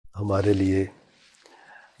ہمارے لیے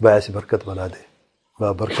باعث برکت بنا دے،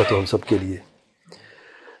 برکت ہو ہم سب کے لیے۔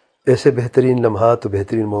 ایسے بہترین لمحات و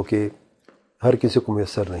بہترین موقع ہر کسی کو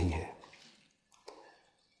میسر نہیں ہیں۔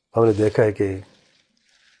 ہم نے دیکھا ہے کہ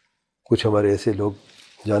کچھ ہمارے ایسے لوگ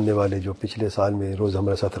جاننے والے جو پچھلے سال میں روز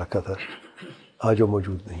ہمارے ساتھ رکھا تھا، آج وہ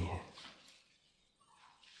موجود نہیں ہیں۔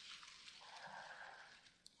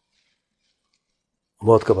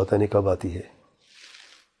 موت کا پتہ نہیں کب آتی ہے۔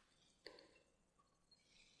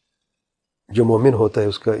 جو مومن ہوتا ہے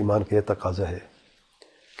اس کا ایمان کا یہ تقاضا ہے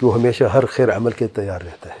کہ وہ ہمیشہ ہر خیر عمل کے تیار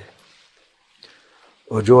رہتا ہے،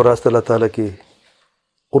 اور جو راستہ اللہ تعالیٰ کے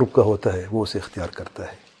قرب کا ہوتا ہے وہ اسے اختیار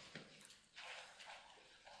کرتا ہے۔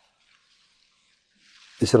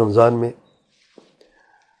 اس رمضان میں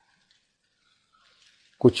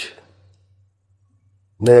کچھ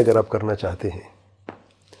نئے اگر آپ کرنا چاہتے ہیں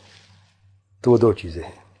تو وہ دو چیزیں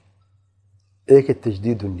ہیں۔ ایک ہے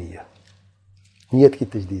تجدید النیہ، نیت کی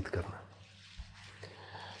تجدید کرنا،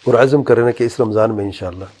 اور عزم کرنا کہ اس رمضان میں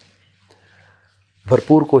انشاءاللہ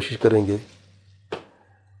بھرپور کوشش کریں گے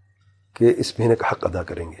کہ اس مہینے کا حق ادا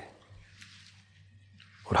کریں گے۔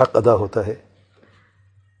 اور حق ادا ہوتا ہے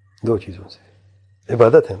دو چیزوں سے،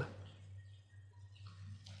 عبادت ہے نا۔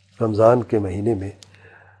 رمضان کے مہینے میں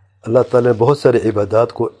اللہ تعالیٰ نے بہت سارے عبادات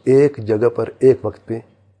کو ایک جگہ پر ایک وقت پہ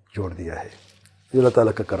جوڑ دیا ہے، یہ اللہ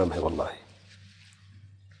تعالیٰ کا کرم ہے واللہ۔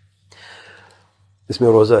 اس میں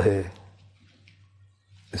روزہ ہے،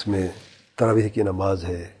 اس میں تراویح کی نماز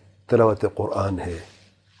ہے، تلاوت قرآن ہے،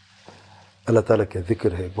 اللہ تعالیٰ کے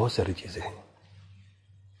ذکر ہے، بہت ساری چیزیں ہیں۔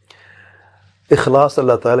 اخلاص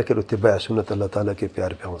اللہ تعالیٰ کے اتباع سنت اللہ تعالیٰ کے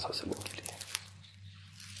پیارے پیغمبر صلی اللہ علیہ وسلم کے لیے،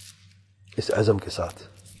 اس عزم کے ساتھ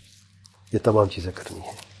یہ تمام چیزیں کرنی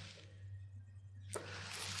ہیں۔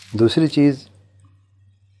 دوسری چیز،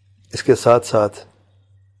 اس کے ساتھ ساتھ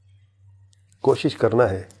کوشش کرنا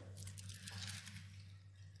ہے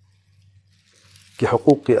کہ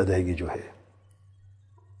حقوق کی ادائیگی جو ہے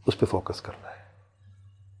اس پہ فوکس کرنا ہے۔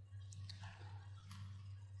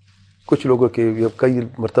 کچھ لوگوں کے، کئی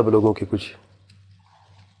مرتبہ لوگوں کے کچھ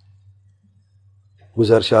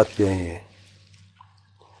گزارشات بھی آئی ہیں،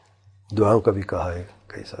 دعاؤں کا بھی کہا ہے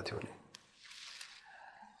کئی ساتھیوں نے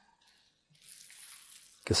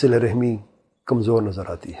کہ صلہ رحمی کمزور نظر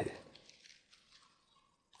آتی ہے،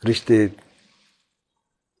 رشتے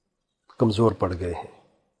کمزور پڑ گئے ہیں،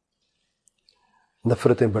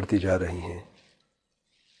 نفرتیں بڑھتی جا رہی ہیں،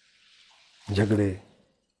 جھگڑے،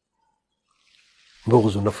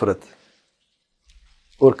 بغض و نفرت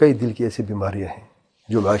اور کئی دل کی ایسی بیماریاں ہیں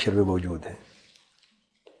جو معاشرے میں موجود ہیں۔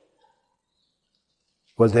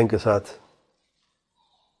 والدین کے ساتھ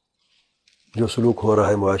جو سلوک ہو رہا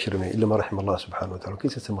ہے معاشرے میں، الا رحم اللہ سبحانہ وتعالی،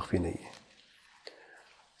 کسی سے مخفی نہیں ہے۔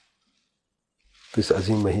 تو اس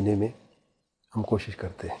عظیم مہینے میں ہم کوشش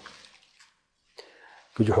کرتے ہیں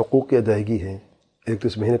کہ جو حقوق کی ادائیگی ہے، ایک تو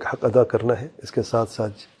اس مہینے کا حق ادا کرنا ہے، اس کے ساتھ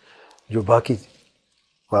ساتھ جو باقی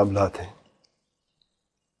معاملات ہیں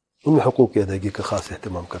ان میں حقوق کی ادائیگی کا خاص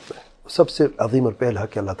اہتمام کرنا ہے۔ سب سے عظیم اور پہلا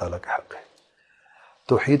حق اللہ تعالیٰ کا حق ہے۔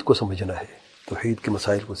 توحید کو سمجھنا ہے، توحید کے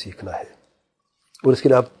مسائل کو سیکھنا ہے، اور اس کے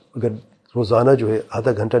لیے آپ اگر روزانہ جو ہے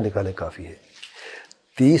آدھا گھنٹہ نکالیں کافی ہے۔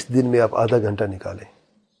 30 دن میں آپ آدھا گھنٹہ نکالیں،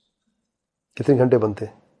 کتنے گھنٹے بنتے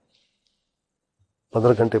ہیں؟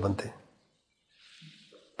 15 گھنٹے بنتے ہیں۔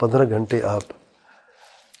 15 گھنٹے آپ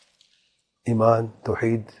ایمان،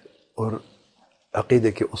 توحید اور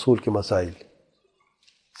عقیدے کے اصول کے مسائل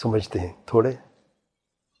سمجھتے ہیں، تھوڑے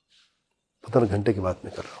 15 گھنٹے کی بات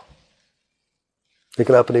میں کر رہا ہوں،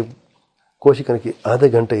 لیکن آپ نے کوشش کریں کہ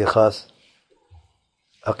آدھے گھنٹے یہ خاص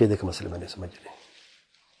عقیدے کے مسئلے میں نے سمجھ لیں۔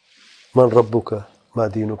 من ربک ما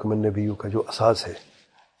دینک من نبیک، جو اساس ہے،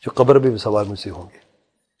 جو قبر میں بھی سوال مجھ سے ہوں گے،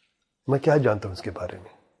 میں کیا جانتا ہوں اس کے بارے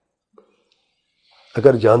میں؟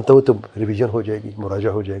 اگر جانتا ہوں تو ریویژن ہو جائے گی،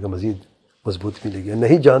 مراجعہ ہو جائے گا، مزید مضبوط ملے گی۔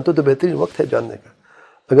 نہیں جانتا تو بہترین وقت ہے جاننے کا۔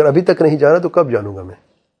 اگر ابھی تک نہیں جانا تو کب جانوں گا میں؟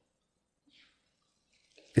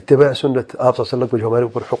 اتباع سنت آپ صلی اللہ علیہ وسلم کو جو ہمارے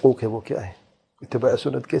اوپر حقوق ہے وہ کیا ہے؟ اتباع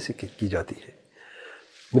سنت کیسے کی جاتی ہے؟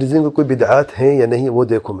 میری زندگی میں کوئی بدعات ہیں یا نہیں وہ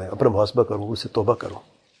دیکھوں، میں اپنا محاسبہ کروں، اس سے توبہ کروں۔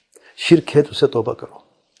 شرک ہے تو اس سے توبہ کروں۔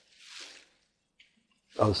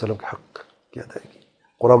 آپ وسلم کے حق کی ادائیگی،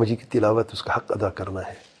 قرآن مجید کی تلاوت، اس کا حق ادا کرنا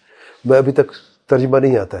ہے۔ میں ابھی تک ترجمہ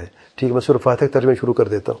نہیں آتا ہے، ٹھیک ہے، میں سورہ فاتحہ کا ترجمہ شروع کر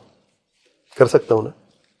دیتا ہوں، کر سکتا ہوں نا؟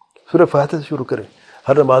 سورہ فاتحہ سے شروع کریں،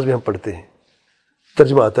 ہر نماز میں ہم پڑھتے ہیں،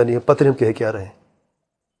 ترجمہ آتا نہیں ہے، پتہ نہیں ہم کہہ کیا رہے ہیں۔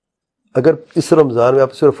 اگر اس رمضان میں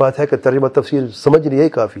آپ سورہ فاتحہ کا ترجمہ تفسیر سمجھ لیں، یہی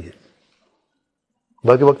کافی ہے،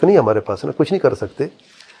 باقی وقت نہیں ہمارے پاس نا، کچھ نہیں کر سکتے۔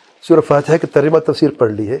 سورہ فاتحہ کی ترجمہ تفسیر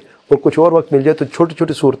پڑھ لی ہے، اور کچھ اور وقت مل جائے تو چھوٹی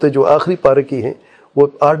چھوٹی صورتیں جو آخری پارے کی ہیں وہ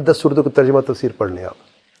 8-10 صورتوں کی ترجمہ تفسیر پڑھ لیں آپ،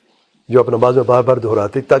 جو آپ نماز میں بار بار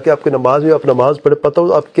دہراتے تاکہ آپ کی نماز میں آپ نماز پڑھے پتہ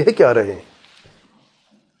ہو آپ کہہ کیا رہے ہیں.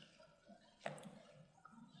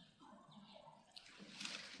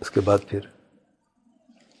 اس کے بعد پھر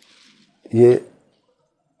یہ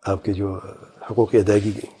آپ کے جو حقوق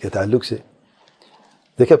ادائیگی کے تعلق سے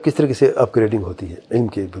دیکھیں اب کس طریقے سے اپ گریڈنگ ہوتی ہے علم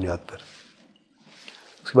کی بنیاد پر.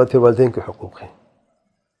 اس کے بعد پھر والدین کے حقوق ہیں.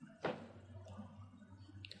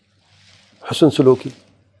 حسن سلوکی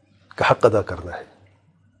کا حق ادا کرنا ہے،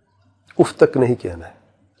 اف تک نہیں کہنا ہے.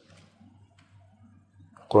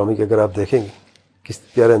 قرآن کے اگر آپ دیکھیں گے کس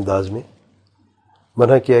پیارے انداز میں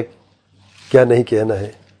منع کیا کیا نہیں کہنا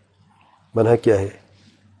ہے، منع کیا ہے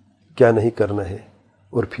کیا نہیں کرنا ہے،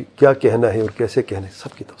 اور پھر کیا کہنا ہے اور کیسے کہنا ہے،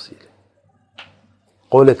 سب کی تفصیل ہے.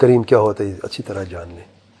 قول کریم کیا ہوتا ہے اچھی طرح جان لیں.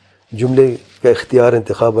 جملے کا اختیار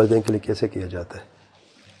انتخاب والدین کے لیے کیسے کیا جاتا ہے،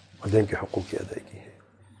 والدین کے حقوق کی ادائیگی ہے،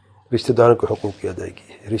 رشتہ داروں کے حقوق کی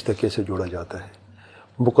ادائیگی ہے، رشتہ کیسے جوڑا جاتا ہے.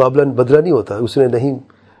 مقابلہ بدلہ نہیں ہوتا. اس نے نہیں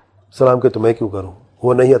سلام کیا تو میں کیوں کروں،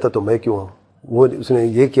 وہ نہیں آتا تو میں کیوں آؤں، وہ اس نے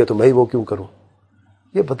یہ کیا تو میں وہ کیوں کروں.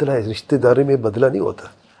 یہ بدلہ ہے. رشتہ داری میں بدلہ نہیں ہوتا،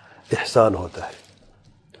 احسان ہوتا ہے.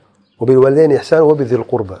 وہ بھی والدین احسان، وہ بھی ذی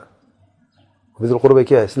القربہ. ذی القربہ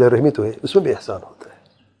کیا ہے، صلہ رحمی تو ہے، اس میں بھی احسان ہوتا ہے.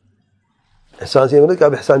 احسان سے مراد کہ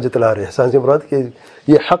آپ احسان جتلا رہے ہیں. احسان سے مراد کہ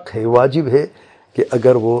یہ حق ہے، واجب ہے کہ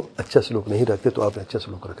اگر وہ اچھا سلوک نہیں رکھتے تو آپ نے اچھا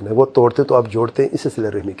سلوک رکھنا ہے، وہ توڑتے تو آپ جوڑتے ہیں، اسے صلہ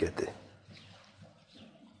رحمی کہتے ہیں.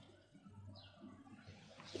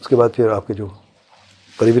 اس کے بعد پھر آپ کے جو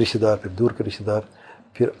قریبی رشتہ دار، پھر دور کے رشتہ دار،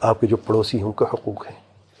 پھر آپ کے جو پڑوسی ہیں ان کا حقوق ہیں.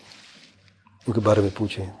 ان کے بارے میں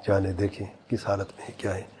پوچھیں، جانیں، دیکھیں کس حالت میں ہے،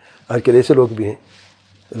 کیا ہے. آج کل ایسے لوگ بھی ہیں،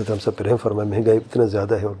 اللہ تعالیٰ ہم سب پہ رحم فرمائے. مہنگائی اتنا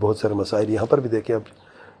زیادہ ہے اور بہت سارے مسائل یہاں پر بھی دیکھیں. اب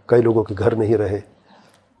کئی لوگوں کے گھر نہیں رہے،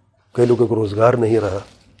 کئی لوگوں کو روزگار نہیں رہا،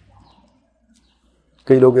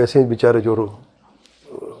 کئی لوگ ایسے ہیں بیچارے جو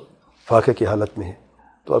فاقے کی حالت میں ہیں.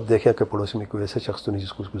 تو اب دیکھیں کہ پڑوس میں کوئی ایسا شخص تو نہیں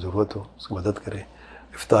جس کو اس کو ضرورت ہو، اس کی مدد کریں،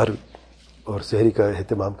 افطار اور سحری کا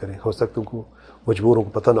اہتمام کریں. ہو سکتا ان کو مجبوروں کو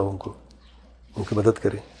پتہ نہ ہو، ان کی مدد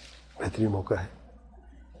کریں، بہترین موقع ہے.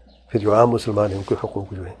 پھر جو عام مسلمان ہیں ان کے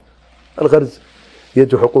حقوق جو ہیں، الغرض یہ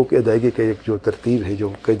جو حقوق کی ادائیگی کا ایک جو ترتیب ہے جو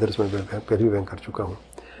کئی درس میں پہلے بھی بیان کر چکا ہوں،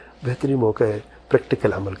 بہترین موقع ہے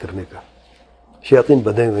پریکٹیکل عمل کرنے کا. شیاطین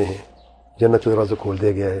بندھے ہوئے ہیں، جنت کے دروازے کھول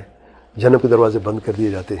دیا گیا ہے، جنت کے دروازے بند کر دیے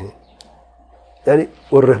جاتے ہیں، یعنی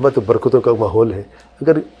اور رحمت و برکتوں کا ماحول ہے.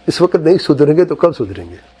 اگر اس وقت نہیں سدھریں گے تو کب سدھریں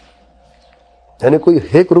گے؟ یعنی کوئی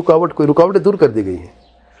رکاوٹیں دور کر دی گئی ہیں.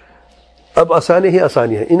 اب آسانی ہی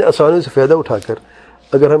آسانی ہے. ان آسانیوں سے فائدہ اٹھا کر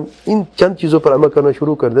اگر ہم ان چند چیزوں پر عمل کرنا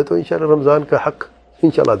شروع کر دیں تو انشاءاللہ رمضان کا حق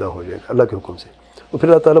انشاءاللہ ادا ہو جائے گا اللہ کے حکم سے، اور پھر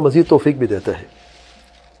اللہ تعالیٰ مزید توفیق بھی دیتا ہے.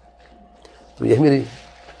 تو یہی میری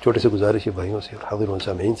چھوٹے سے گزارش ہے بھائیوں سے اور حاضرین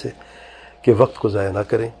سامعین سے کہ وقت کو ضائع نہ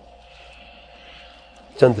کریں.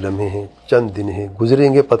 چند لمحے ہیں، چند دن ہیں،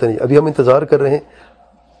 گزریں گے پتہ نہیں. ابھی ہم انتظار کر رہے ہیں،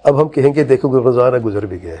 اب ہم کہیں گے دیکھو کہ رمضان گزر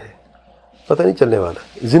بھی گیا ہے، پتہ نہیں چلنے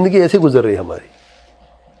والا. زندگی ایسے گزر رہی ہے ہماری،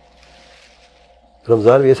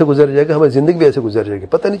 رمضان بھی ایسے گزر جائے گا، ہماری زندگی بھی ایسے گزر جائے گی،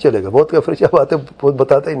 پتہ نہیں چلے گا. موت کا فرشتہ بات ہے، بہت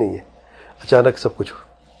بتاتا ہی نہیں ہے، اچانک سب کچھ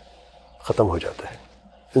ختم ہو جاتا ہے،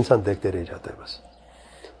 انسان دیکھتے رہ جاتا ہے بس.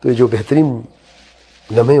 تو یہ جو بہترین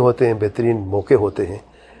لمحے ہوتے ہیں، بہترین موقع ہوتے ہیں،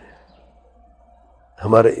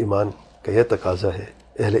 ہمارے ایمان کا یہ تقاضا ہے،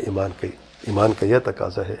 اہل ایمان کا یہ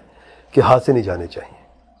تقاضا ہے کہ ہاتھ سے نہیں جانے چاہیے.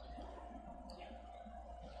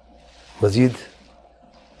 مزید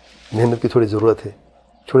محنت کی تھوڑی ضرورت ہے،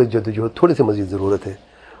 تھوڑی جدوجہد، تھوڑی سی مزید ضرورت ہے.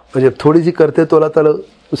 اور جب تھوڑی سی کرتے تو اللہ تعالیٰ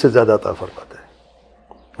اس سے زیادہ عطا فرماتا ہے،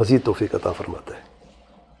 مزید توفیق عطا فرماتا ہے.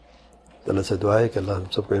 اللہ سے دعا ہے کہ اللہ ہم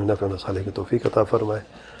سب کو علم نافع و صالح کی توفیق عطا فرمائے،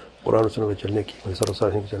 قرآن و سنت میں چلنے کی، سر و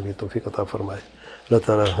صالحین کی چلنے کی توفیق عطا فرمائے. اللہ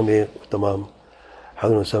تعالیٰ ہمیں تمام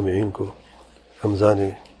حاضرین و سامعین کو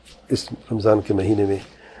اس رمضان کے مہینے میں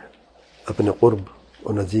اپنے قرب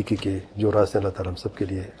اور نزدیکی کے جو راستے اللہ تعالیٰ ہم سب کے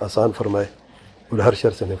لیے آسان فرمائے اور ہر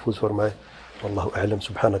شر سے محفوظ فرمائے. واللہ اعلم.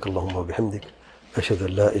 سبحانک اللہم و بحمدک، اشہد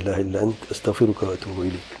ان لا الہ الا انت، استغفرک و اتوب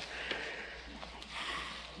الیک.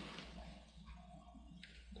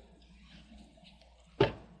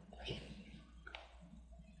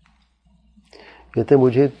 کہتے ہیں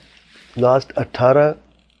مجھے لاسٹ 18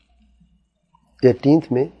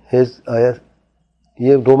 میں حیض آیا،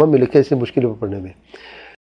 یہ روما میں لکھا ہے، اس سے مشکل ہے پڑھنے میں.